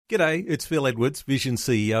G'day, it's Phil Edwards, Vision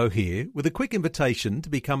CEO here, with a quick invitation to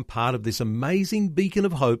become part of this amazing beacon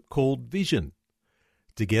of hope called Vision.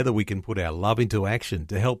 Together we can put our love into action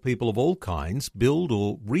to help people of all kinds build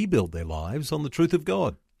or rebuild their lives on the truth of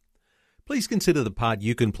God. Please consider the part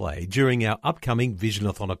you can play during our upcoming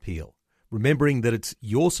Visionathon appeal, remembering that it's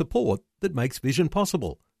your support that makes Vision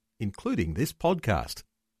possible, including this podcast.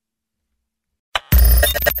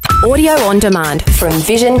 Audio on demand from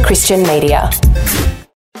Vision Christian Media.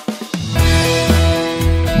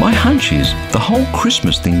 My hunch is the whole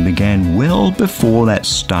Christmas thing began well before that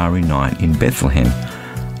starry night in Bethlehem,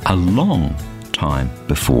 a long time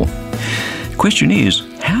before. The question is,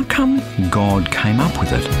 how come God came up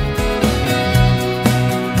with it?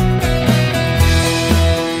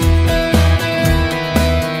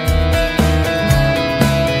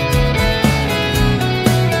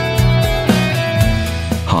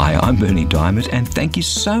 Hi, I'm Bernie Diamond, and thank you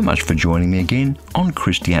so much for joining me again on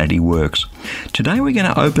Christianity Works. Today we're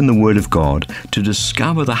going to open the Word of God to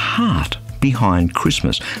discover the heart behind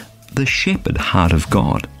Christmas, the shepherd heart of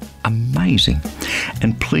God. Amazing.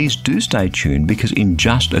 And please do stay tuned, because in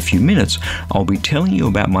just a few minutes I'll be telling you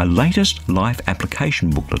about my latest life application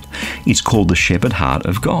booklet. It's called The Shepherd Heart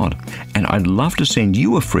of God, and I'd love to send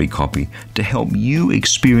you a free copy to help you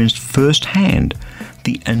experience firsthand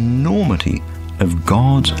the enormity of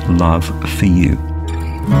God's love for you.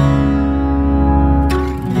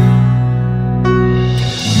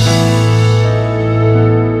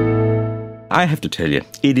 I have to tell you,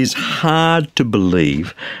 it is hard to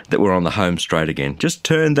believe that we're on the home straight again. Just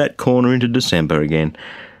turned that corner into December again,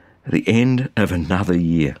 the end of another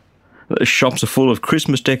year. The shops are full of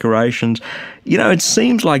Christmas decorations. You know, it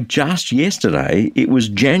seems like just yesterday it was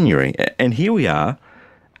January, and here we are,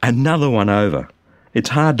 another one over. It's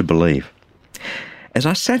hard to believe. As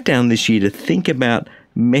I sat down this year to think about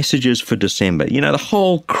messages for December, you know, the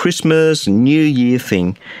whole Christmas, New Year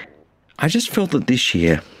thing, I just felt that this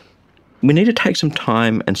year we need to take some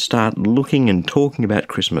time and start looking and talking about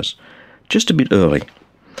Christmas just a bit early.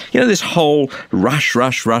 You know, this whole rush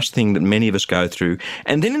thing that many of us go through,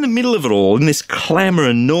 and then in the middle of it all, in this clamour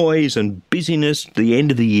and noise and busyness at the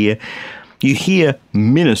end of the year, you hear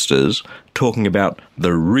ministers talking about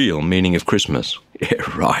the real meaning of Christmas. Yeah,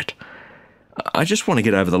 right. I just want to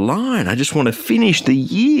get over the line. I just want to finish the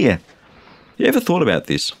year. You ever thought about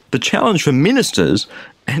this? The challenge for ministers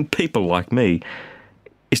and people like me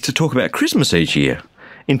is to talk about Christmas each year.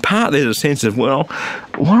 In part, there's a sense of, well,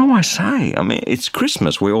 what do I say? I mean, it's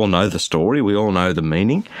Christmas. We all know the story. We all know the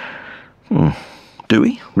meaning. Do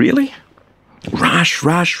we? Really? Rush.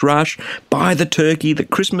 Buy the turkey, the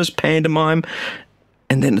Christmas pantomime,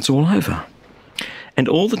 and then it's all over. And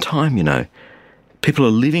all the time, you know, people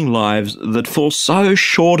are living lives that fall so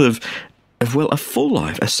short of a full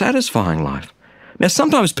life, a satisfying life. Now,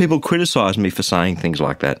 sometimes people criticise me for saying things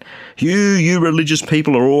like that. You religious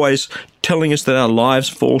people are always telling us that our lives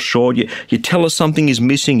fall short. You tell us something is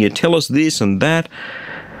missing. You tell us this and that.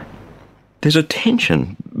 There's a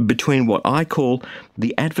tension between what I call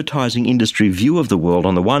the advertising industry view of the world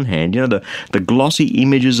on the one hand, you know, the glossy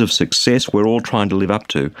images of success we're all trying to live up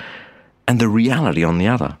to, and the reality on the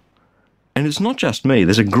other. And it's not just me.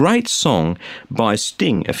 There's a great song by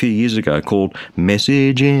Sting a few years ago called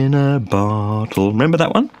Message in a Bottle. Remember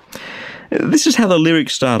that one? This is how the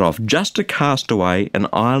lyrics start off. Just a castaway, an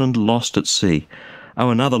island lost at sea. Oh,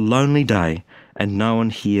 another lonely day, and no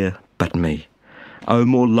one here but me. Oh,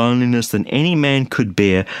 more loneliness than any man could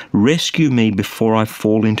bear. Rescue me before I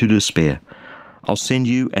fall into despair. I'll send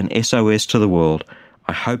you an SOS to the world.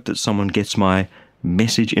 I hope that someone gets my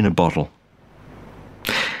message in a bottle.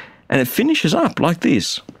 And it finishes up like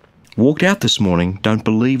this. Walked out this morning, don't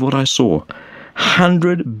believe what I saw.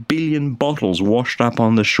 100 billion bottles washed up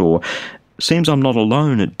on the shore. Seems I'm not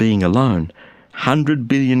alone at being alone. 100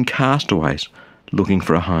 billion castaways looking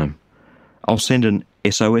for a home. I'll send an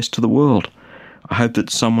SOS to the world. I hope that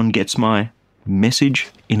someone gets my message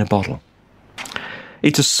in a bottle.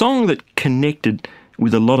 It's a song that connected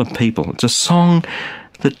with a lot of people. It's a song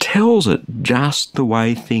that tells it just the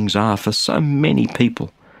way things are for so many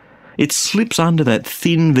people. It slips under that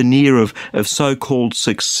thin veneer of so-called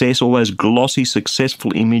success, all those glossy,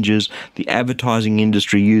 successful images the advertising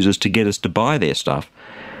industry uses to get us to buy their stuff.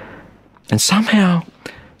 And somehow,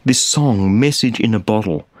 this song, Message in a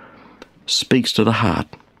Bottle, speaks to the heart.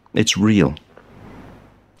 It's real.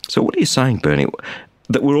 So what are you saying, Bernie?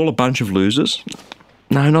 That we're all a bunch of losers?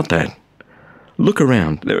 No, not that. Look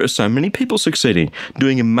around. There are so many people succeeding,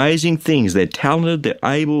 doing amazing things. They're talented, they're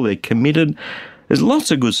able, they're committed. There's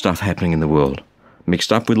lots of good stuff happening in the world,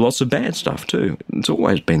 mixed up with lots of bad stuff too. It's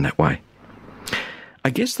always been that way. I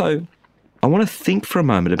guess, though, I want to think for a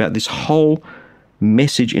moment about this whole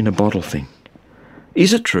message in a bottle thing.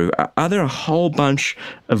 Is it true? Are there a whole bunch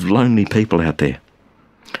of lonely people out there?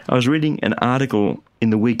 I was reading an article in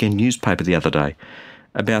the weekend newspaper the other day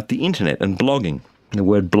about the internet and blogging. The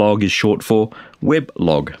word blog is short for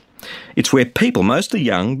weblog. It's where people, mostly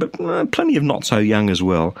young, but plenty of not so young as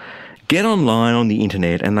well, get online on the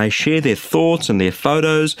internet and they share their thoughts and their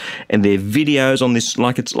photos and their videos on this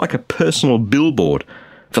it's like a personal billboard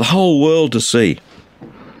for the whole world to see.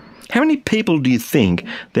 How many people do you think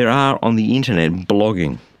there are on the internet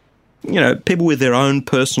blogging? People with their own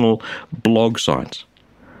personal blog sites.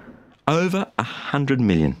 Over 100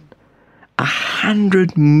 million.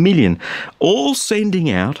 100 million. All sending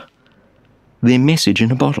out their message in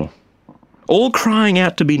a bottle. All crying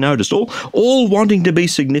out to be noticed. All wanting to be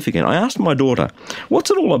significant. I asked my daughter, what's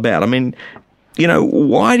it all about? I mean,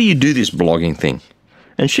 why do you do this blogging thing?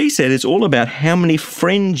 And she said it's all about how many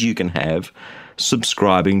friends you can have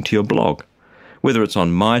subscribing to your blog. Whether it's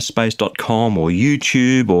on myspace.com or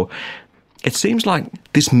YouTube, or it seems like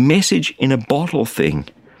this message in a bottle thing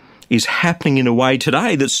is happening in a way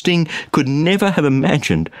today that Sting could never have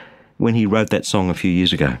imagined when he wrote that song a few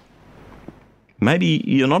years ago. Maybe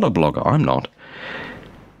you're not a blogger, I'm not.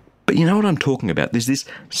 But you know what I'm talking about? There's this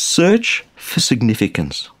search for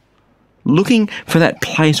significance. Looking for that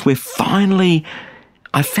place where finally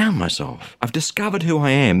I found myself. I've discovered who I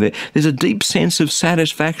am. There's a deep sense of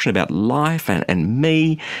satisfaction about life and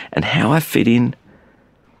me and how I fit in.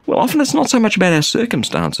 Well, often it's not so much about our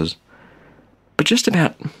circumstances, but just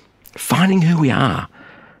about finding who we are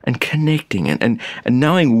and connecting and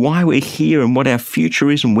knowing why we're here and what our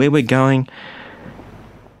future is and where we're going.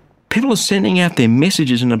 People are sending out their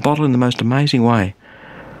messages in a bottle in the most amazing way.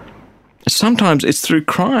 Sometimes it's through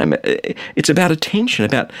crime. It's about attention,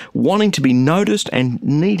 about wanting to be noticed and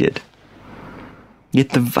needed. Yet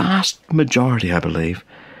the vast majority, I believe,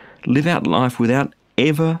 live out life without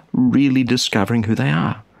ever really discovering who they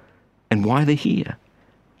are and why they're here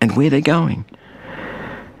and where they're going.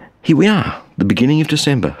 Here we are, the beginning of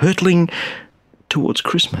December, hurtling towards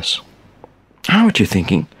Christmas. I know what you're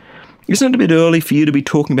thinking. Isn't it a bit early for you to be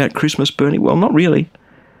talking about Christmas, Bernie? Well, not really.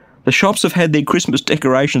 The shops have had their Christmas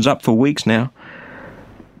decorations up for weeks now.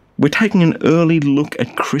 We're taking an early look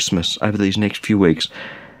at Christmas over these next few weeks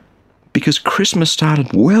because Christmas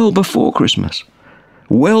started well before Christmas,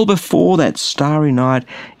 well before that starry night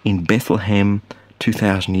in Bethlehem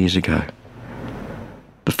 2,000 years ago.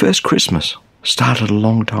 The first Christmas started a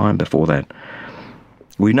long time before that.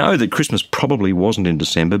 We know that Christmas probably wasn't in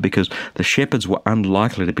December because the shepherds were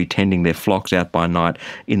unlikely to be tending their flocks out by night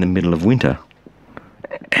in the middle of winter.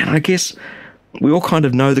 And I guess we all kind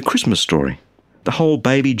of know the Christmas story. The whole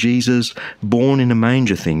baby Jesus born in a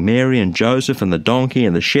manger thing. Mary and Joseph and the donkey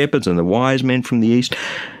and the shepherds and the wise men from the east.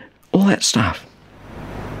 All that stuff.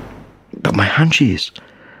 But my hunch is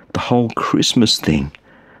the whole Christmas thing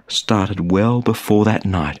started well before that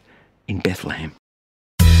night in Bethlehem.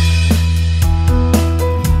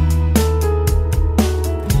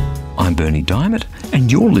 I'm Bernie Diamond,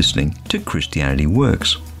 and you're listening to Christianity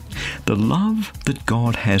Works. The love that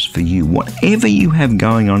God has for you, whatever you have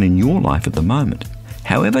going on in your life at the moment,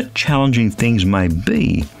 however challenging things may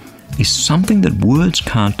be, is something that words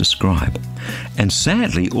can't describe. And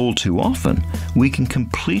sadly, all too often, we can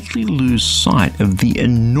completely lose sight of the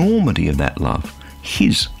enormity of that love,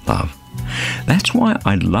 His love. That's why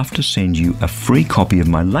I'd love to send you a free copy of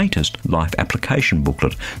my latest life application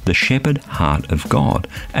booklet, The Shepherd Heart of God,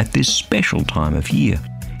 at this special time of year.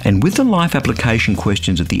 And with the life application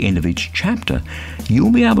questions at the end of each chapter,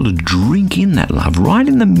 you'll be able to drink in that love right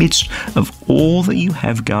in the midst of all that you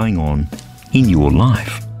have going on in your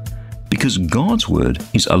life. Because God's Word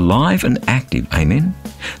is alive and active, amen?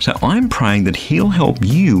 So I'm praying that He'll help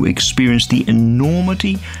you experience the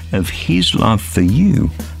enormity of His love for you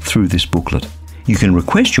through this booklet. You can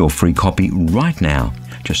request your free copy right now.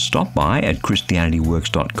 Just stop by at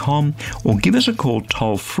ChristianityWorks.com or give us a call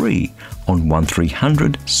toll-free on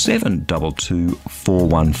 1300 722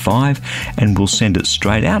 415 and we'll send it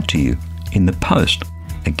straight out to you in the post.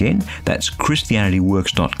 Again, that's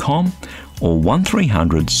ChristianityWorks.com or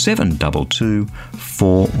 1300 722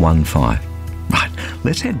 415. Right,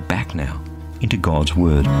 let's head back now into God's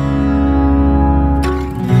Word.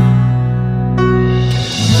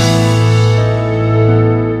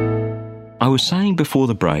 I was saying before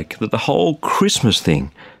the break that the whole Christmas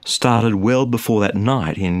thing started well before that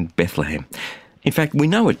night in Bethlehem. In fact, we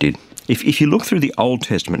know it did. If you look through the Old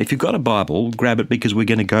Testament, if you've got a Bible, grab it because we're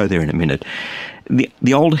going to go there in a minute.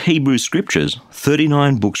 The old Hebrew Scriptures,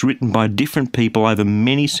 39 books written by different people over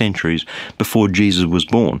many centuries before Jesus was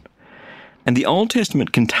born. And the Old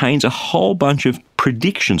Testament contains a whole bunch of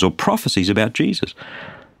predictions or prophecies about Jesus.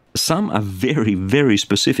 Some are very, very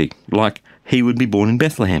specific, like he would be born in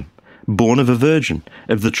Bethlehem, born of a virgin,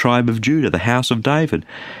 of the tribe of Judah, the house of David.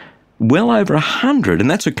 Well over 100, and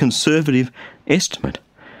that's a conservative estimate.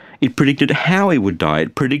 It predicted how he would die.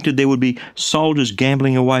 It predicted there would be soldiers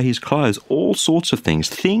gambling away his clothes, all sorts of things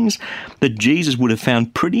that Jesus would have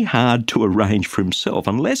found pretty hard to arrange for himself,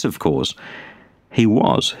 unless, of course, he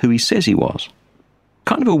was who he says he was.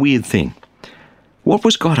 Kind of a weird thing. What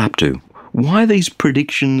was God up to? Why these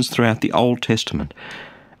predictions throughout the Old Testament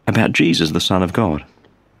about Jesus, the Son of God?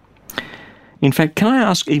 In fact, can I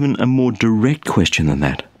ask even a more direct question than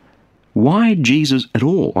that? Why Jesus at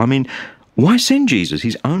all? I mean, why send Jesus,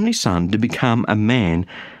 his only son, to become a man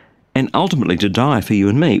and ultimately to die for you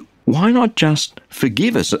and me? Why not just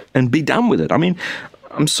forgive us and be done with it? I mean,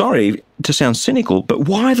 I'm sorry to sound cynical, but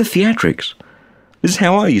why the theatrics? This is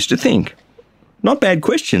how I used to think. Not bad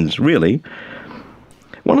questions, really.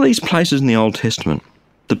 One of these places in the Old Testament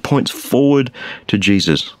that points forward to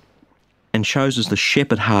Jesus and shows us the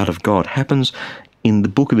shepherd heart of God happens in the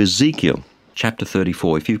book of Ezekiel, chapter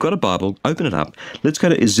 34. If you've got a Bible, open it up. Let's go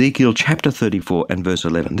to Ezekiel chapter 34 and verse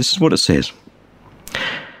 11. This is what it says.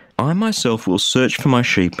 I myself will search for my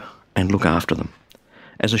sheep and look after them.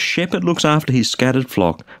 As a shepherd looks after his scattered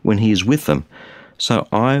flock when he is with them, so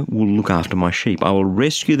I will look after my sheep. I will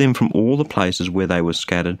rescue them from all the places where they were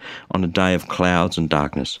scattered on a day of clouds and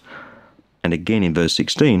darkness. And again in verse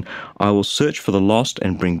 16, I will search for the lost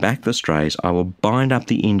and bring back the strays. I will bind up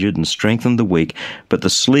the injured and strengthen the weak, but the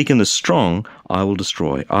sleek and the strong I will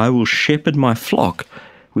destroy. I will shepherd my flock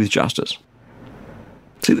with justice.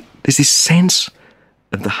 See, there's this sense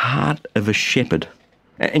of the heart of a shepherd.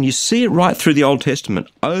 And you see it right through the Old Testament,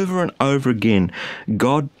 over and over again,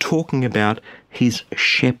 God talking about his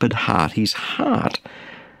shepherd heart, his heart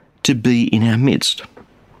to be in our midst.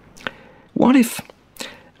 What if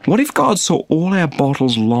God saw all our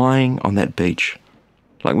bottles lying on that beach,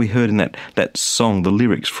 like we heard in that song, the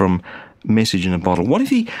lyrics from Message in a Bottle? What if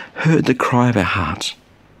he heard the cry of our hearts?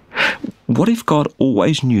 What if God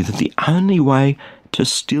always knew that the only way to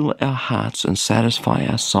still our hearts and satisfy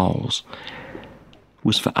our souls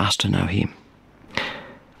was for us to know him?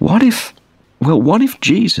 What if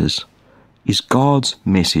Jesus is God's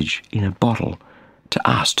message in a bottle to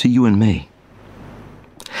us, to you and me?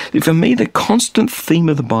 For me, the constant theme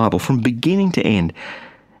of the Bible from beginning to end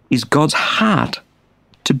is God's heart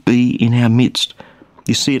to be in our midst.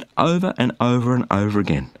 You see it over and over and over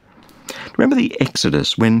again. Remember the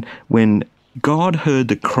Exodus when God heard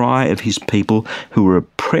the cry of his people who were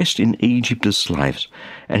oppressed in Egypt as slaves,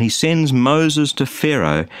 and he sends Moses to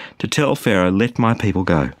Pharaoh to tell Pharaoh, let my people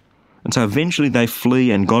go. And so eventually they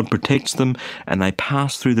flee and God protects them and they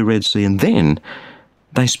pass through the Red Sea, and then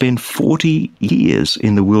they spend 40 years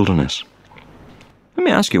in the wilderness. Let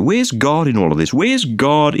me ask you, where's God in all of this? Where's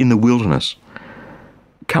God in the wilderness?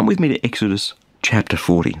 Come with me to Exodus chapter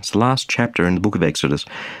 40. It's the last chapter in the book of Exodus.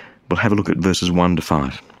 We'll have a look at verses 1 to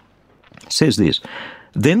 5. It says this,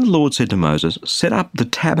 Then the Lord said to Moses, set up the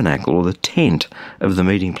tabernacle or the tent of the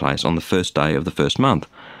meeting place on the first day of the first month.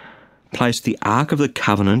 Place the ark of the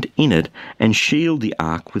covenant in it and shield the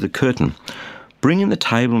ark with a curtain. Bring in the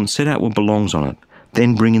table and set out what belongs on it.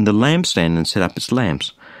 Then bring in the lampstand and set up its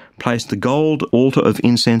lamps. Place the gold altar of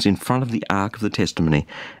incense in front of the ark of the testimony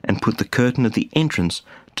and put the curtain at the entrance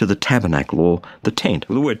to the tabernacle or the tent.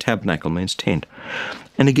 Well, the word tabernacle means tent.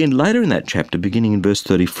 And again, later in that chapter, beginning in verse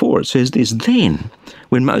 34, it says this, Then,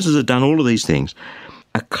 when Moses had done all of these things,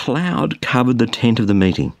 a cloud covered the tent of the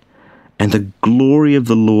meeting, and the glory of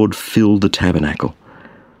the Lord filled the tabernacle.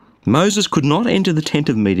 Moses could not enter the tent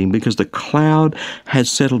of meeting because the cloud had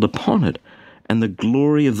settled upon it, and the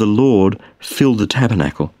glory of the Lord filled the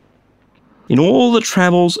tabernacle. In all the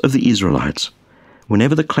travels of the Israelites,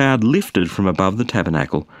 whenever the cloud lifted from above the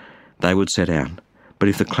tabernacle, they would set out. But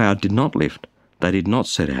if the cloud did not lift, they did not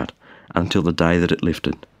set out until the day that it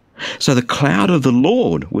lifted. So the cloud of the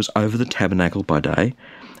Lord was over the tabernacle by day,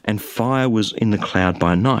 and fire was in the cloud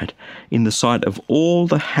by night, in the sight of all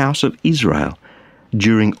the house of Israel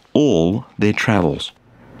during all their travels.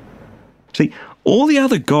 See, all the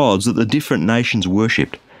other gods that the different nations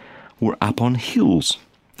worshipped were up on hills.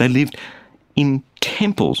 They lived in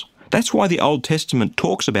temples. That's why the Old Testament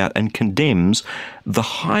talks about and condemns the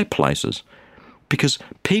high places, because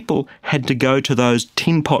people had to go to those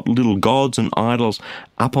tin pot little gods and idols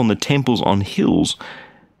up on the temples on hills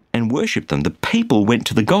and worship them. The people went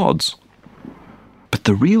to the gods. But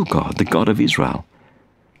the real God, the God of Israel,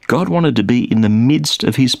 God wanted to be in the midst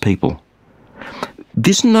of his people.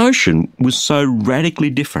 This notion was so radically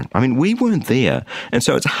different. I mean, we weren't there, and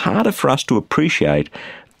so it's harder for us to appreciate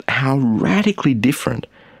how radically different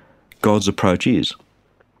God's approach is.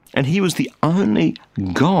 And he was the only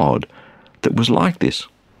God that was like this.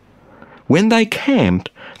 When they camped,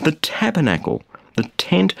 the tabernacle, the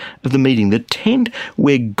tent of the meeting, the tent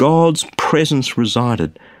where God's presence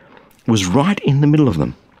resided, was right in the middle of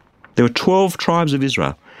them. There were 12 tribes of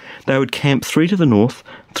Israel. They would camp 3 to the north,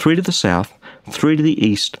 3 to the south, 3 to the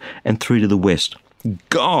east, and 3 to the west.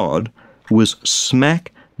 God was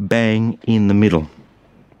smack bang in the middle.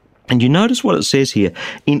 And you notice what it says here,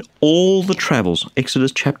 in all the travels,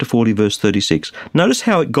 Exodus chapter 40, verse 36. Notice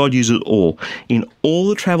how God uses all. In all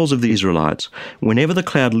the travels of the Israelites, whenever the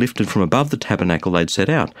cloud lifted from above the tabernacle, they'd set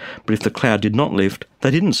out. But if the cloud did not lift,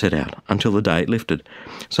 they didn't set out until the day it lifted.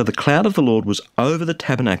 So the cloud of the Lord was over the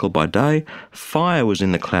tabernacle by day, fire was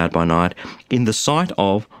in the cloud by night, in the sight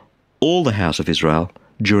of all the house of Israel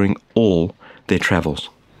during all their travels.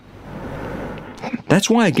 That's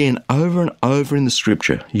why, again, over and over in the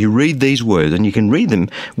Scripture, you read these words, and you can read them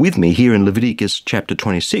with me here in Leviticus chapter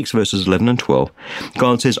 26, verses 11 and 12.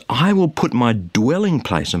 God says, I will put my dwelling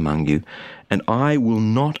place among you, and I will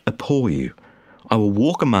not abhor you. I will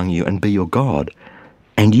walk among you and be your God,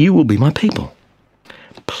 and you will be my people.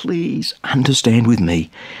 Please understand with me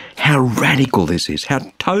how radical this is,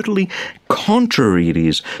 how totally contrary it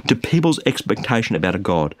is to people's expectation about a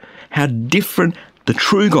God, how different the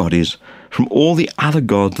true God is from all the other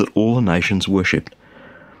gods that all the nations worshipped.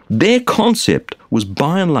 Their concept was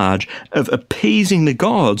by and large of appeasing the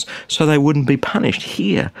gods so they wouldn't be punished.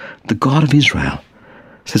 Here, the God of Israel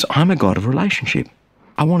says, I'm a God of relationship.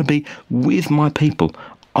 I want to be with my people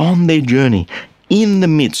on their journey, in the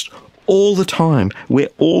midst, all the time, where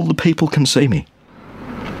all the people can see me.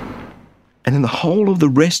 And then the whole of the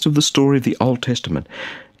rest of the story of the Old Testament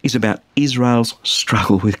is about Israel's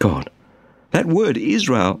struggle with God. That word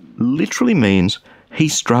Israel literally means he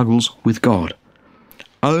struggles with God.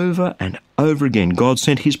 Over and over again, God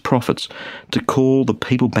sent his prophets to call the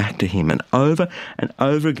people back to him. And over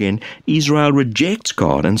again, Israel rejects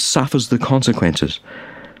God and suffers the consequences.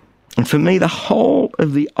 And for me, the whole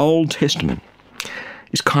of the Old Testament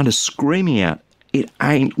is kind of screaming out, it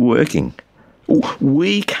ain't working.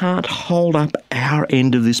 We can't hold up our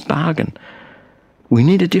end of this bargain. We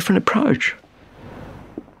need a different approach.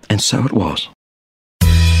 And so it was.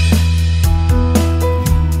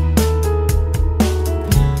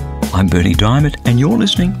 I'm Bernie Diamond, and you're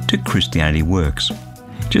listening to Christianity Works.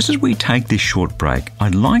 Just as we take this short break,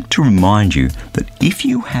 I'd like to remind you that if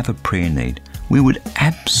you have a prayer need, we would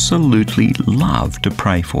absolutely love to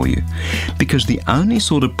pray for you, because the only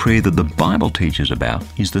sort of prayer that the Bible teaches about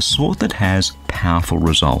is the sort that has powerful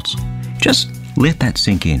results. Just let that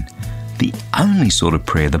sink in. The only sort of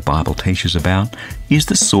prayer the Bible teaches about is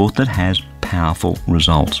the sort that has powerful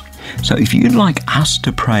results. So if you'd like us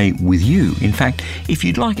to pray with you, in fact, if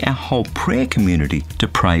you'd like our whole prayer community to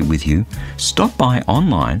pray with you, stop by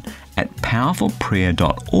online at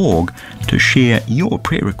powerfulprayer.org to share your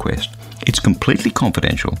prayer request. It's completely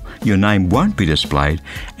confidential. Your name won't be displayed.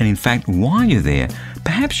 And in fact, while you're there,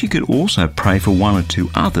 perhaps you could also pray for 1 or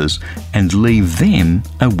 2 others and leave them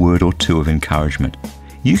a word or 2 of encouragement.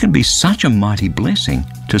 You can be such a mighty blessing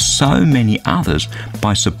to so many others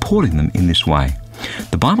by supporting them in this way.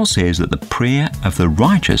 The Bible says that the prayer of the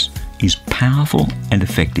righteous is powerful and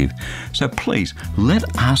effective. So please, let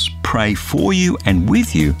us pray for you and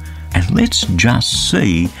with you, and let's just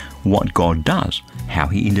see what God does, how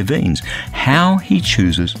he intervenes, how he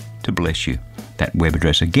chooses to bless you. That web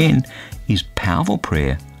address again is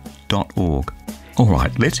powerfulprayer.org. All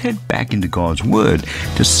right, let's head back into God's Word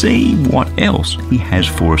to see what else he has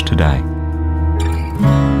for us today.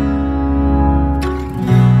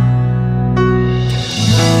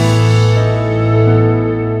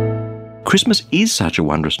 Christmas is such a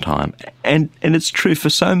wondrous time, and it's true for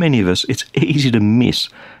so many of us, it's easy to miss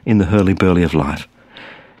in the hurly-burly of life.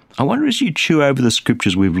 I wonder, as you chew over the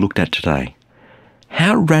scriptures we've looked at today,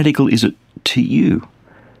 how radical is it to you,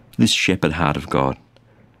 this shepherd heart of God,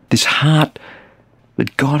 this heart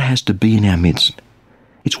that God has to be in our midst?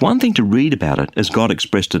 It's one thing to read about it as God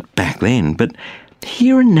expressed it back then, but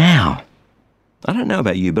here and now, I don't know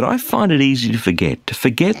about you, but I find it easy to forget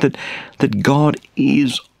that God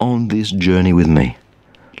is on this journey with me.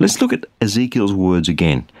 Let's look at Ezekiel's words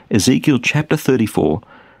again. Ezekiel chapter 34,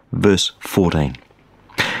 verse 14.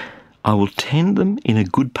 I will tend them in a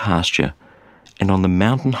good pasture, and on the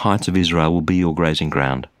mountain heights of Israel will be your grazing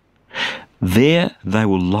ground. There they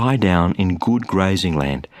will lie down in good grazing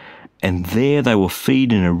land, and there they will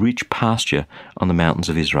feed in a rich pasture on the mountains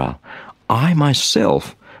of Israel. I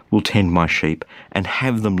myself will tend my sheep and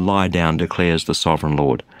have them lie down, declares the sovereign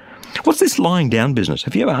Lord. What's this lying down business?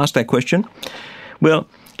 Have you ever asked that question? Well,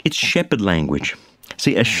 it's shepherd language.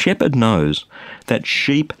 See, a shepherd knows that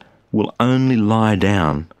sheep will only lie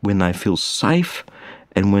down when they feel safe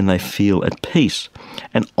and when they feel at peace.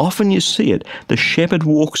 And often you see it, the shepherd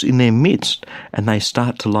walks in their midst and they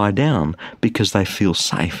start to lie down because they feel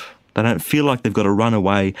safe. They don't feel like they've got to run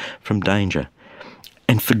away from danger.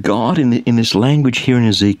 And for God, in this language here in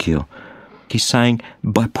Ezekiel, he's saying,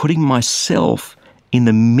 by putting myself in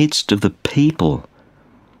the midst of the people,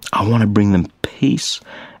 I want to bring them peace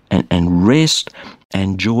and rest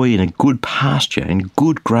and joy in a good pasture, in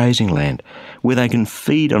good grazing land, where they can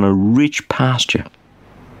feed on a rich pasture.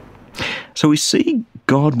 So we see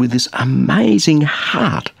God with this amazing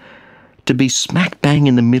heart to be smack bang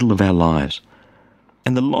in the middle of our lives.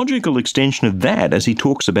 And the logical extension of that, as he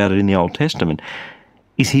talks about it in the Old Testament,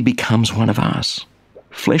 is he becomes one of us.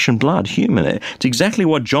 Flesh and blood, human. It's exactly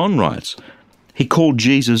what John writes. He called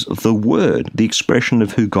Jesus the Word, the expression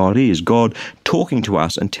of who God is, God talking to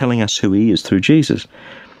us and telling us who he is through Jesus.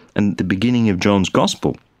 And the beginning of John's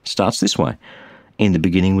Gospel starts this way. In the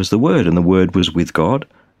beginning was the Word, and the Word was with God,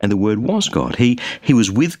 and the Word was God. He was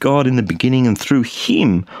with God in the beginning, and through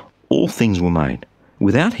him all things were made.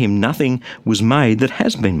 Without him nothing was made that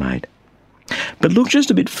has been made. But look just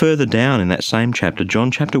a bit further down in that same chapter,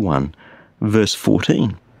 John chapter 1, verse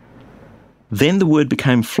 14. Then the Word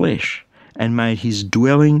became flesh and made his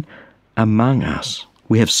dwelling among us.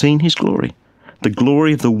 We have seen his glory, the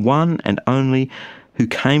glory of the one and only who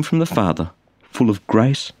came from the Father, full of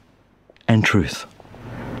grace and truth.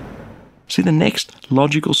 See, the next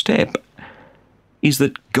logical step is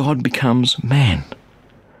that God becomes man.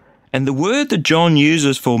 And the word that John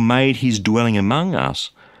uses for made his dwelling among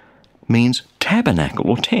us means tabernacle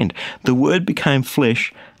or tent. The word became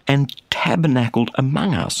flesh and tabernacled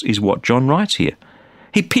among us is what John writes here.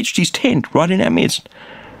 He pitched his tent right in our midst.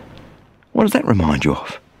 What does that remind you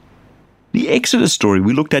of? The Exodus story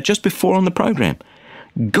we looked at just before on the program.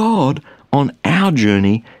 God on our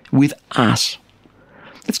journey with us.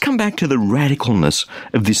 Let's come back to the radicalness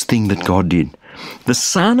of this thing that God did. The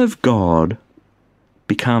Son of God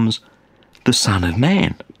becomes the Son of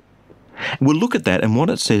Man. We'll look at that and what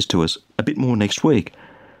it says to us a bit more next week.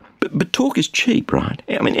 But talk is cheap, right?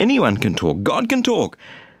 I mean, anyone can talk. God can talk.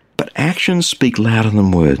 But actions speak louder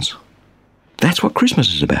than words. That's what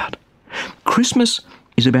Christmas is about. Christmas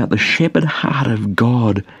is about the shepherd heart of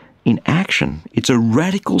God in action. It's a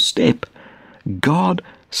radical step. God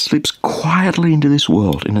slips quietly into this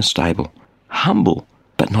world in a stable, humble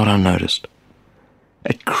but not unnoticed.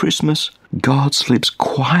 At Christmas, God slips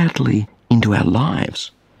quietly into our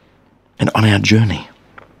lives and on our journey.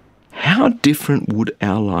 How different would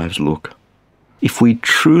our lives look if we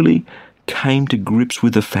truly came to grips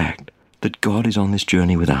with the fact that God is on this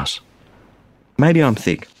journey with us? Maybe I'm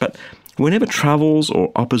thick, but whenever troubles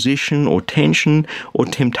or opposition or tension or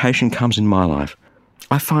temptation comes in my life,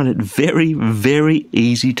 I find it very, very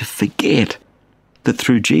easy to forget that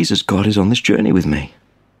through Jesus, God is on this journey with me.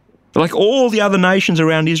 Like all the other nations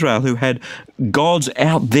around Israel who had gods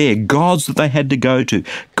out there, gods that they had to go to,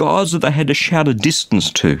 gods that they had to shout a distance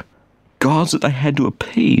to, gods that they had to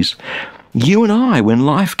appease. You and I, when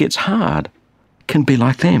life gets hard, can be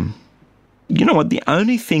like them. You know what? The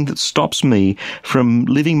only thing that stops me from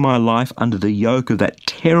living my life under the yoke of that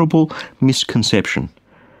terrible misconception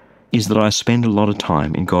is that I spend a lot of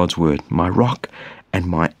time in God's Word, my rock and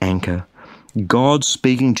my anchor. God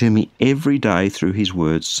speaking to me every day through his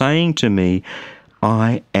Word, saying to me,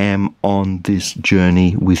 I am on this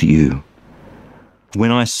journey with you.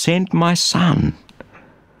 When I sent my Son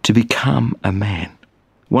to become a man,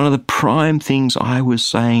 one of the prime things I was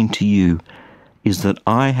saying to you is that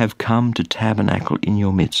I have come to tabernacle in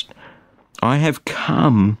your midst. I have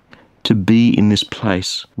come to be in this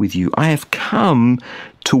place with you. I have come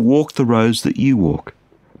to walk the roads that you walk,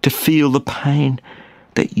 to feel the pain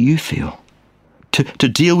that you feel, to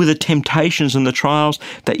deal with the temptations and the trials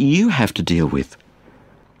that you have to deal with.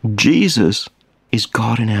 Jesus is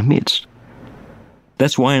God in our midst.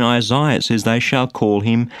 That's why in Isaiah it says, they shall call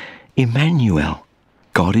him Emmanuel.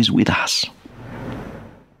 God is with us.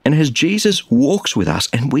 And as Jesus walks with us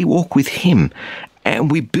and we walk with him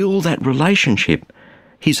and we build that relationship,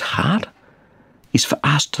 his heart is for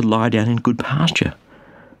us to lie down in good pasture,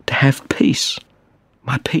 to have peace.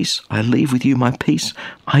 My peace I leave with you, my peace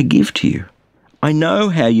I give to you. I know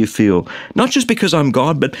how you feel, not just because I'm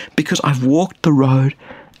God, but because I've walked the road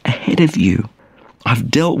ahead of you. I've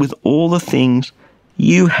dealt with all the things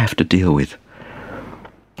you have to deal with.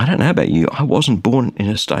 I don't know about you, I wasn't born in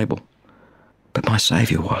a stable, but my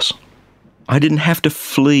Saviour was. I didn't have to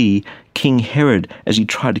flee King Herod as he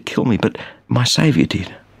tried to kill me, but my Saviour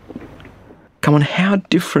did. Come on, how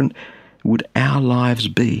different would our lives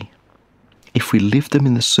be if we lived them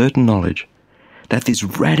in the certain knowledge that this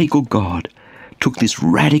radical God took this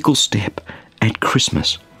radical step at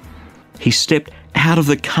Christmas. He stepped out of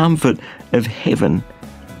the comfort of heaven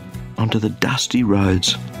onto the dusty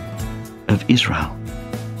roads of Israel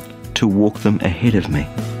to walk them ahead of me,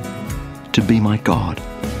 to be my God,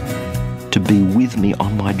 to be with me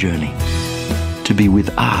on my journey, to be with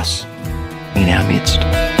us in our midst.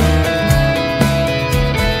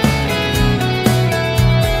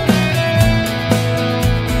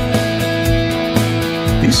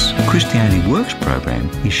 This Christianity Works program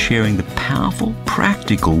is sharing the powerful,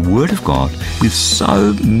 practical Word of God with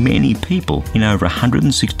so many people in over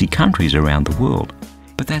 160 countries around the world.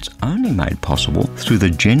 But that's only made possible through the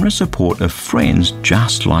generous support of friends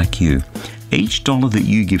just like you. Each dollar that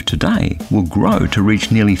you give today will grow to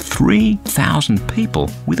reach nearly 3,000 people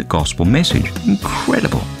with a gospel message.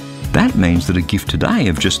 Incredible! That means that a gift today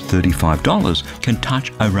of just $35 can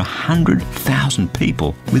touch over 100,000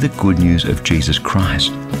 people with the good news of Jesus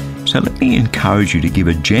Christ. So let me encourage you to give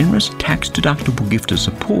a generous tax-deductible gift of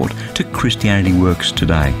support to Christianity Works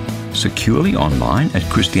today. Securely online at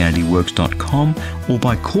christianityworks.com or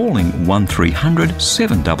by calling 1300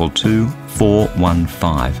 722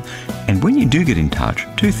 415. And when you do get in touch,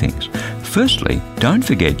 two things. Firstly, don't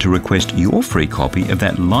forget to request your free copy of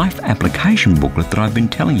that life application booklet that I've been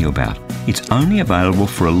telling you about. It's only available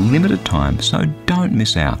for a limited time, so don't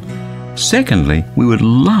miss out. Secondly, we would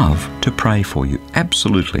love to pray for you.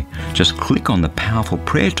 Absolutely. Just click on the powerful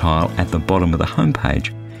prayer tile at the bottom of the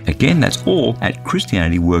homepage. Again, that's all at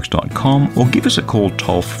christianityworks.com or give us a call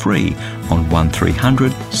toll free on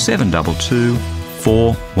 1300 722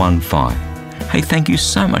 415. Hey, thank you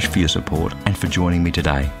so much for your support and for joining me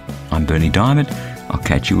today. I'm Bernie Diamond. I'll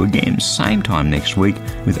catch you again same time next week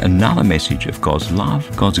with another message of God's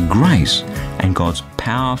love, God's grace, and God's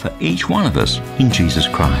power for each one of us in Jesus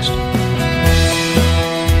Christ.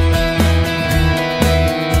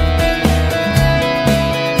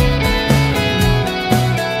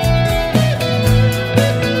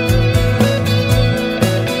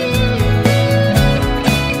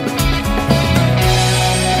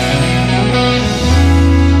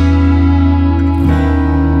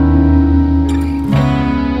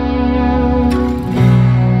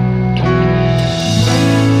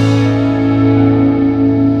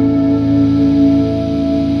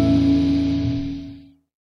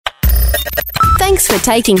 Thanks for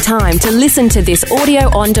taking time to listen to this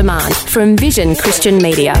audio on demand from Vision Christian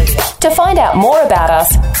Media. To find out more about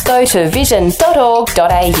us, go to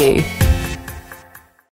vision.org.au.